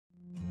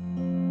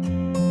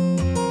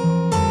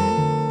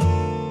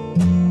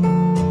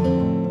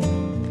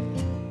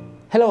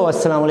Hello,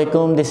 assalamu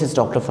alaikum. This is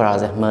Dr.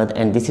 Faraz Ahmad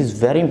and this is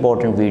very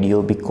important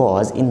video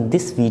because in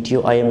this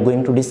video I am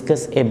going to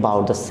discuss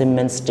about the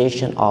SIMMAN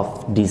station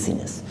of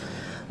dizziness.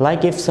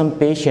 Like if some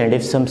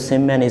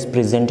SIMMAN is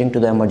presenting to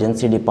the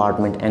emergency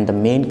department and the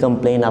main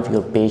complaint of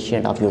your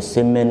patient, of your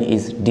SIMMAN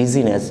is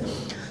dizziness,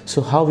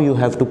 so how you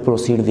have to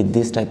proceed with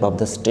this type of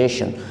the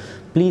station?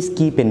 Please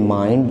keep in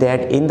mind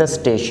that in the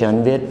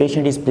station where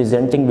patient is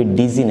presenting with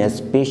dizziness,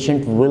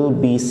 patient will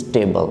be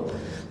stable.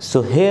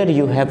 So here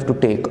you have to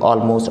take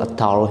almost a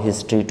thorough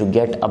history to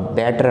get a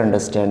better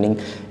understanding,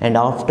 and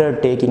after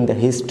taking the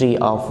history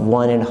of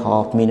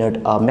 1.5 minutes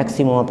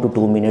maximum up to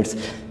 2 minutes,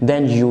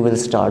 then you will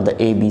start the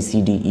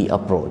ABCDE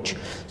approach.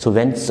 So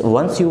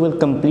once you will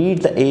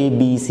complete the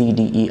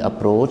ABCDE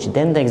approach,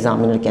 then the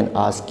examiner can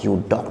ask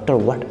you, doctor,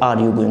 what are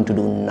you going to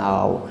do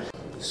now?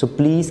 So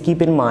please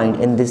keep in mind,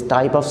 in this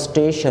type of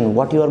station,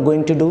 what you are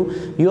going to do,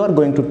 you are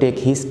going to take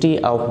history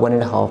of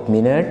 1.5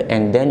 minutes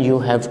and then you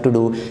have to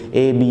do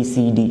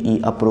ABCDE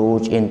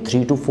approach in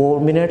 3 to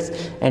 4 minutes,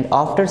 and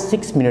after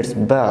 6 minutes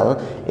bell,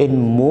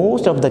 in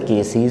most of the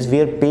cases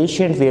where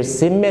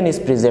SIMMAN is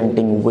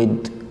presenting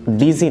with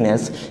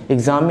dizziness,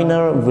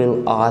 examiner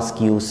will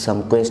ask you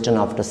some question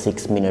after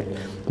 6 minutes.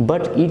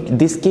 But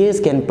this case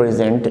can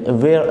present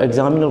where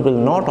examiner will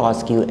not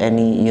ask you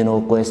any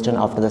question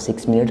after the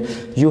 6 minutes.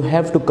 You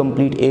have to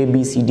complete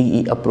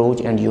ABCDE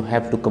approach and you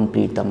have to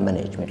complete the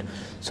management.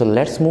 So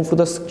let's move to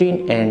the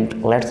screen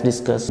and let's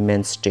discuss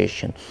SIMMAN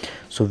station.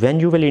 So when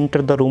you will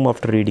enter the room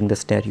after reading the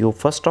stereo,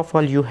 first of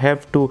all you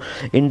have to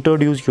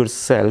introduce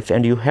yourself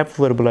and you have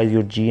to verbalize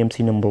your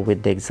GMC number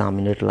with the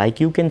examiner. Like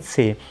you can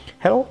say,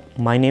 hello,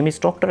 my name is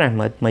Dr.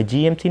 Ahmad, my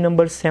GMC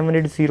number is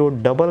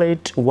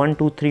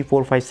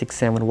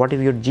 78088123456. What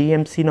is your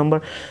GMC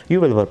number?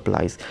 You will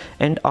verbalize,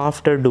 and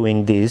after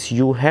doing this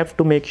you have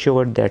to make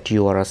sure that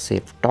you are a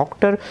safe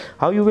doctor.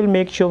 How you will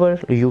make sure?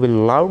 You will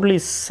loudly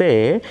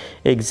say,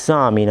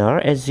 examiner,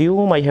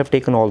 assume I have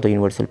taken all the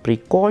universal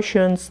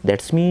precautions,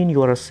 that's mean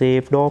you are a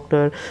safe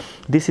doctor.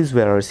 This is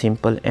very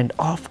simple, and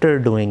after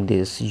doing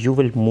this you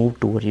will move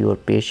toward your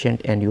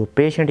patient, and your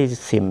patient is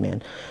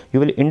SIMMAN. You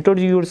will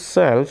introduce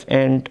yourself,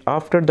 and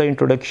after the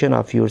introduction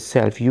of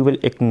yourself you will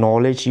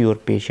acknowledge your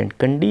patient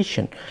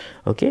condition.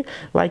 Okay,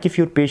 like if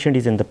your patient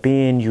is in the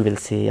pain, you will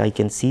say, I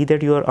can see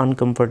that you are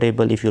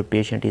uncomfortable. If your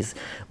patient is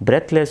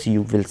breathless,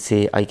 you will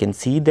say, I can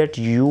see that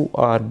you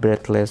are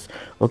breathless.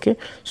 Okay,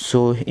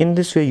 so in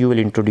this way you will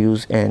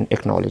introduce and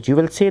acknowledge. You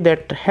will say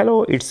that,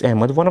 hello, it's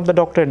Ahmad, one of the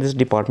doctor at this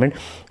department.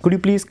 Could you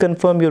please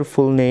confirm your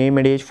full name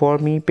and age for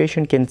me?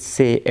 Patient can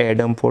say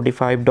Adam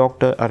 45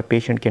 doctor, or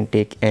patient can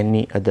take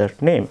any other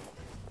name.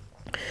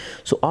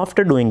 So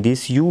after doing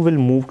this you will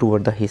move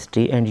toward the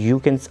history and you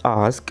can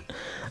ask,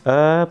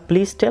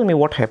 please tell me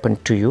what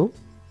happened to you.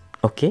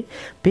 Okay,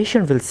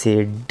 patient will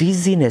say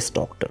dizziness,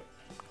 doctor.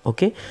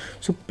 Okay,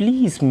 so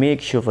please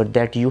make sure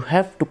that you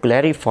have to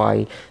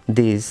clarify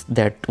this,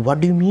 that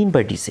what do you mean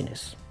by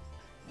dizziness?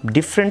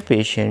 Different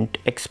patient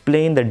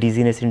explain the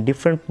dizziness in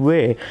different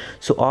way.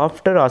 So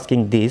after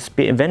asking this,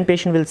 when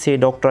patient will say,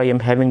 doctor, I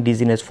am having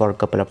dizziness for a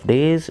couple of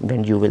days,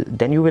 then you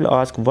will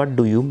ask, what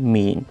do you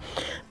mean?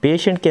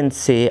 Patient can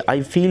say,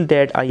 I feel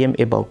that I am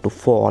about to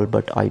fall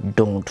but I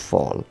don't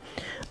fall.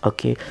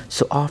 Okay,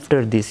 so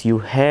after this you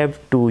have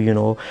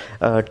to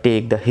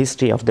take the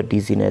history of the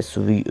dizziness.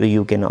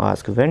 You can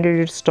ask, when did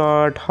it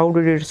start, how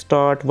did it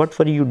start, what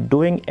were you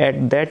doing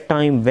at that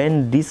time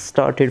when this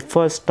started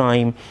first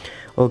time.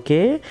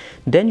 Okay,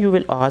 then you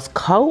will ask,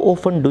 how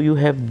often do you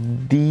have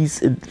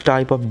these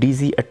type of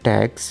dizzy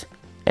attacks,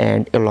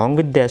 and along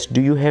with this, do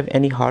you have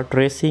any heart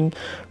racing,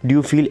 do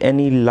you feel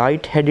any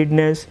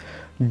lightheadedness,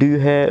 do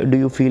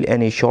you feel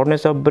any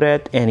shortness of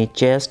breath, any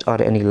chest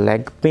or any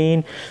leg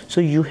pain?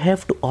 So you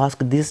have to ask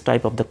this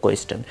type of the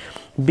question,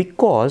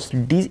 because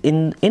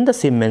in the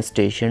SIMMAN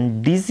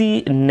station,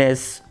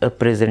 dizziness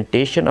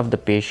presentation of the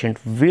patient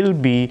will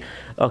be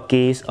a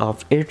case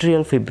of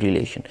atrial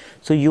fibrillation.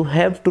 So you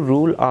have to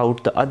rule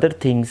out the other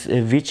things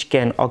which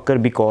can occur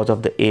because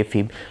of the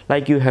AFib.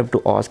 Like you have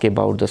to ask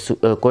about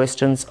the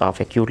questions of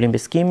acute limb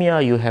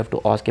ischemia, you have to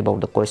ask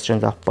about the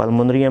questions of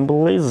pulmonary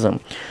embolism.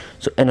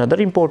 So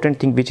another important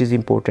thing which is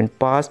important,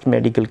 past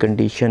medical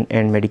condition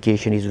and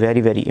medication is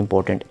very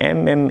important.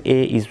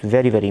 MMA is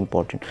very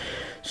important.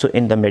 So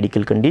in the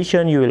medical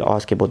condition you will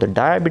ask about the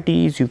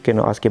diabetes, you can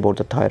ask about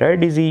the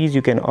thyroid disease,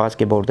 you can ask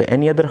about the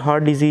any other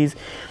heart disease.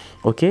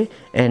 Okay,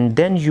 and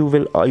then you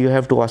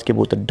have to ask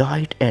about the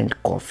diet and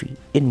coffee.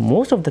 In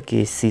most of the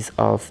cases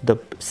of the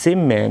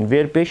SIMMAN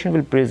where patient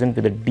will present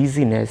with a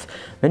dizziness,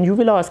 when you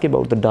will ask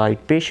about the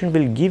diet, patient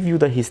will give you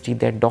the history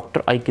that,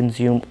 doctor, I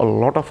consume a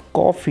lot of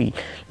coffee,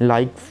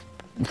 like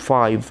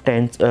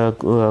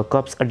 5-10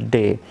 cups a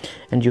day,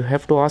 and you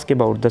have to ask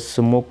about the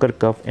smoker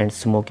cuff and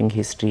smoking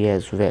history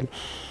as well.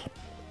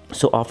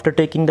 So after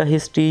taking the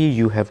history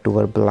you have to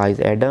verbalize,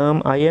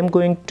 Adam, I am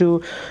going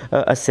to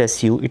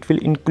assess you. It will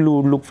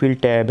include look, feel,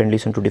 tab and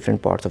listen to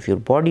different parts of your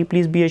body.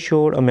 Please be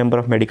assured a member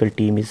of medical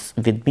team is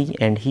with me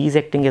and he is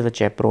acting as a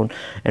chaperone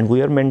and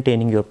we are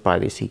maintaining your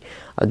privacy.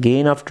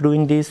 Again, after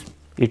doing this,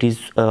 It is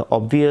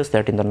obvious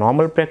that in the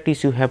normal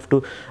practice you have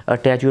to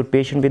attach your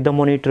patient with the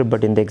monitor,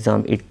 but in the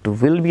exam it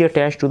will be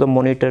attached to the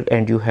monitor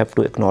and you have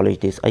to acknowledge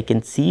this. I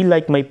can see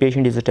like my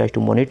patient is attached to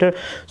monitor,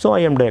 so I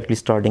am directly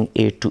starting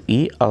A to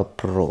E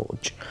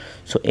approach.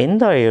 So in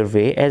the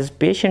airway, as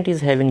patient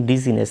is having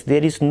dizziness,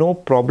 there is no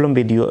problem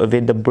with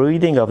the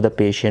breathing of the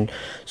patient.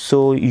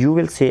 So you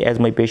will say, as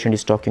my patient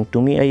is talking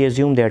to me, I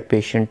assume that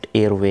patient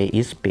airway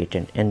is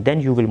patent, and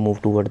then you will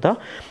move toward the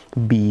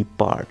B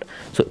part.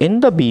 So in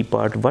the B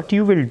part, what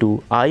you will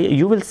do,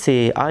 you will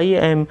say, I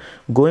am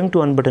going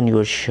to unbutton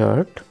your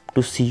shirt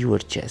to see your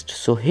chest.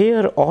 So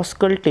here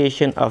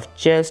auscultation of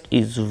chest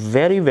is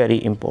very,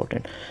 very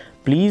important.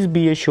 Please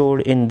be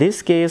assured, in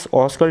this case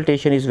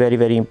auscultation is very,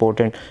 very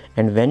important,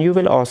 and when you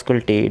will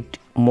auscultate,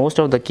 most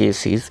of the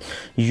cases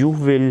you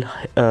will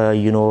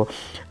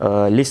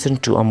listen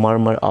to a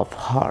murmur of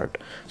heart.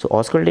 So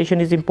auscultation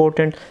is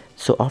important.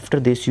 So after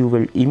this you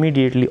will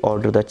immediately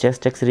order the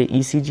chest x-ray,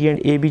 ECG and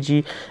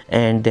ABG,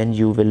 and then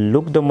you will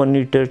look the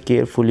monitor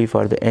carefully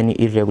for any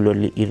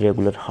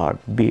irregular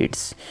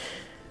heartbeats.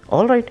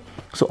 All right,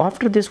 so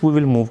after this we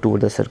will move toward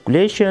the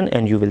circulation,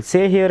 and you will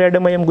say here,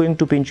 Adam, I am going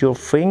to pinch your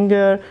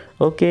finger.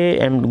 Okay,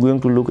 I'm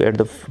going to look at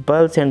the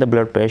pulse and the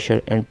blood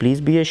pressure, and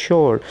please be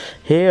assured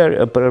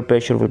here blood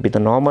pressure will be the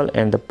normal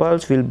and the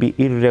pulse will be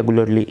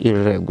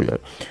irregular.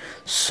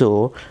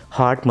 So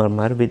heart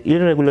murmur with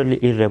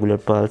irregular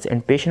pulse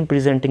and patient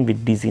presenting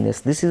with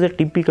dizziness, this is a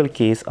typical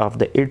case of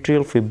the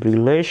atrial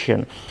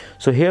fibrillation.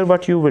 So here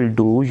what you will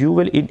do, you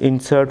will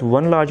insert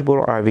one large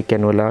bore IV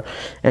cannula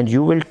and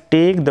you will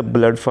take the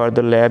blood for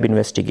the lab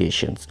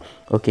investigations.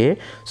 Okay,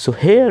 so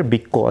here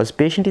because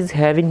patient is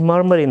having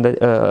murmur in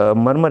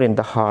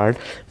the heart,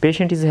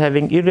 patient is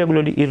having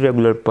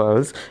irregular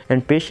pulse,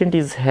 and patient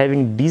is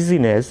having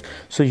dizziness,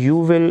 so you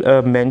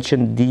will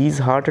mention these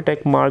heart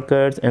attack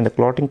markers and the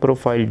clotting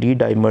profile D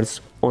dimers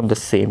on the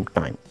same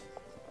time.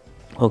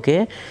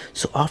 Okay,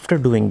 so after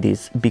doing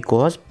this,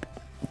 because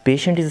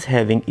patient is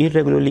having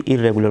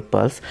irregular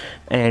pulse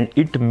and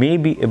it may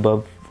be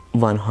above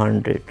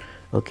 100.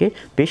 Okay,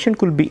 patient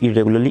could be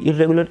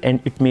irregular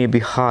and it may be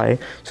high.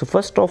 So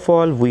first of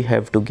all we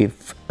have to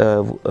give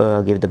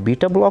the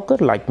beta blocker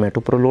like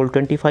metoprolol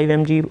 25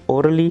 mg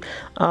orally,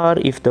 or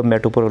if the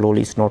metoprolol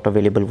is not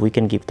available, we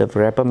can give the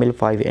verapamil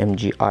 5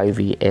 mg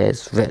IV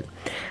as well.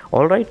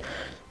 All right,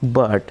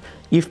 but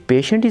if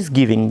patient is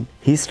giving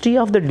history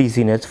of the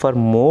dizziness for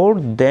more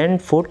than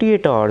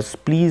 48 hours,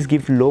 please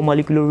give low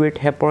molecular weight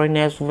heparin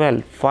as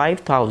well,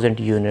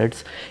 5000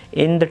 units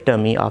in the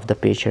tummy of the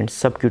patient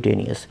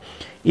subcutaneous.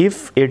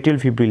 If atrial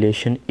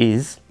fibrillation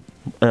is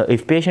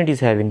if patient is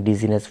having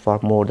dizziness for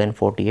more than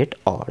 48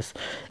 hours,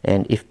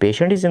 and if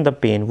patient is in the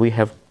pain,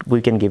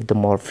 we can give the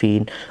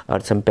morphine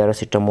or some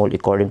paracetamol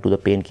according to the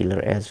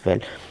painkiller as well.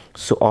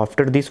 So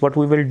after this what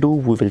we will do,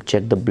 we will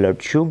check the blood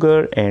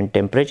sugar and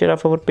temperature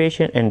of our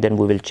patient, and then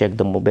we will check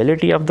the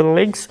mobility of the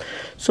legs.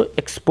 So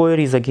exposure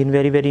is again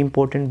very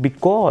important,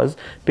 because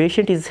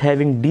patient is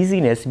having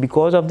dizziness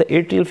because of the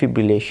atrial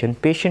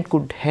fibrillation. Patient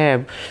could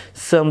have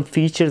some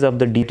features of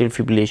the atrial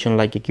fibrillation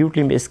like acute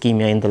limb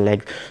ischemia in the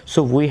leg.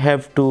 So we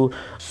have to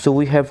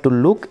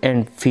look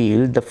and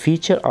feel the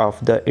feature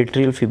of the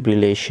atrial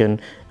fibrillation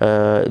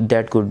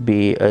that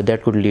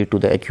could lead to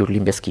the acute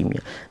limb ischemia.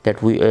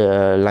 That we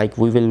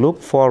will look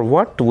for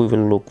what? We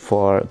will look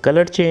for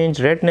color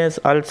change, redness,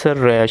 ulcer,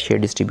 rash, hair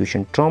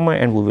distribution, trauma,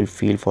 and we will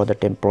feel for the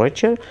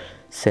temperature,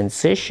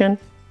 sensation,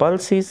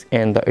 pulses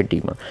and the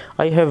edema.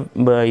 I have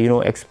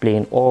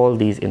explained all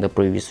these in the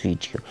previous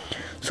video.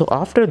 So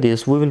after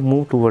this we will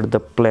move toward the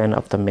plan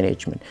of the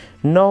management.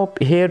 Now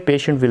here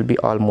patient will be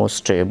almost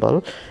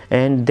stable,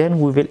 and then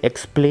we will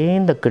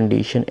explain the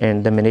condition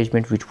and the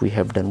management which we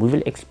have done. We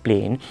will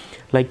explain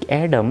like,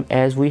 Adam,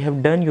 as we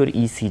have done your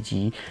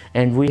ECG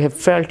and we have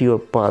felt your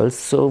pulse,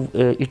 so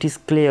it is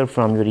clear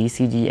from your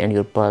ECG and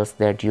your pulse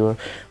that your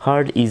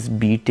heart is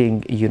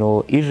beating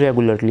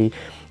irregularly.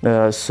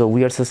 So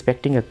we are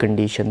suspecting a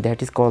condition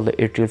that is called the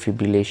atrial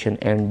fibrillation,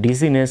 and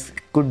dizziness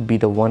could be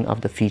the one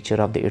of the feature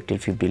of the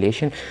atrial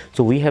fibrillation.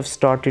 So we have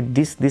started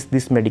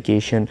this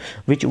medication,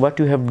 which what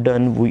you have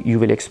done, you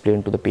will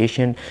explain to the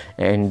patient,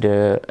 and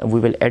we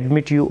will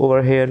admit you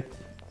over here,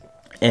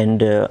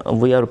 and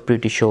we are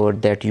pretty sure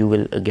that you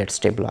will get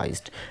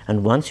stabilized,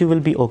 and once you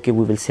will be okay,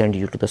 we will send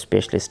you to the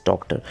specialist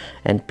doctor.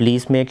 And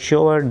please make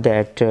sure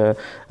that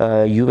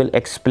you will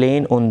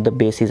explain on the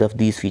basis of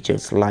these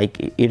features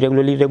like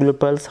irregular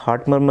pulse,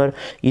 heart murmur,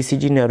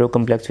 ECG narrow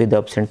complex with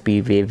absent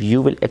P wave.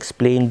 You will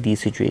explain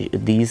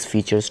these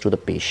features to the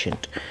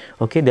patient.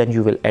 Okay, then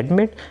you will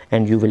admit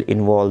and you will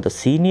involve the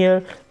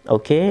senior,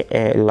 okay,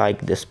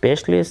 like the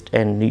specialist,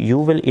 and you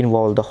will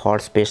involve the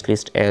heart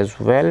specialist as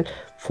well.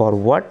 For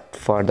what?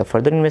 For the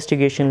further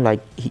investigation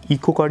like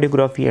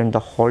echocardiography and the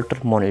Holter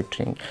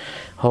monitoring.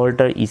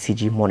 Holter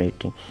ECG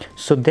monitoring.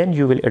 So then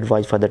you will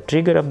advise for the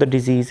trigger of the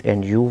disease,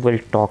 and you will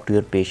talk to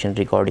your patient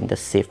regarding the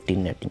safety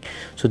netting.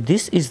 So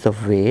this is the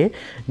way,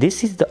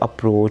 this is the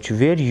approach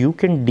where you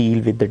can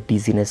deal with the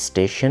dizziness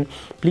station.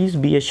 Please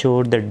be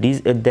assured that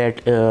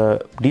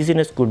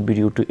dizziness could be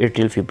due to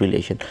atrial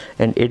fibrillation,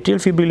 and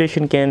atrial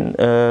fibrillation can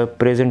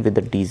present with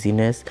the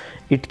dizziness.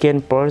 It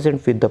can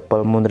present with the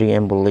pulmonary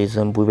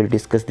embolism, we will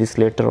discuss this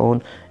later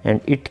on,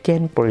 and it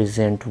can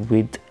present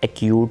with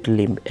acute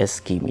limb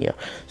ischemia.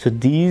 So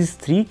these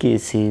three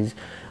cases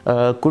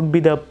could be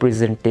the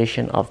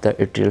presentation of the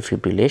atrial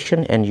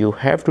fibrillation, and you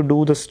have to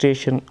do the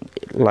station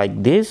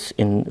like this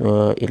in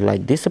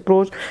like this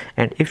approach.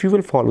 And if you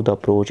will follow the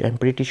approach, I'm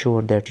pretty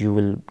sure that you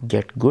will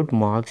get good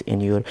marks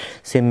in your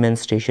SIMMAN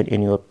station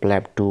in your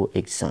PLAB 2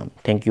 exam.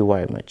 Thank you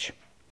very much.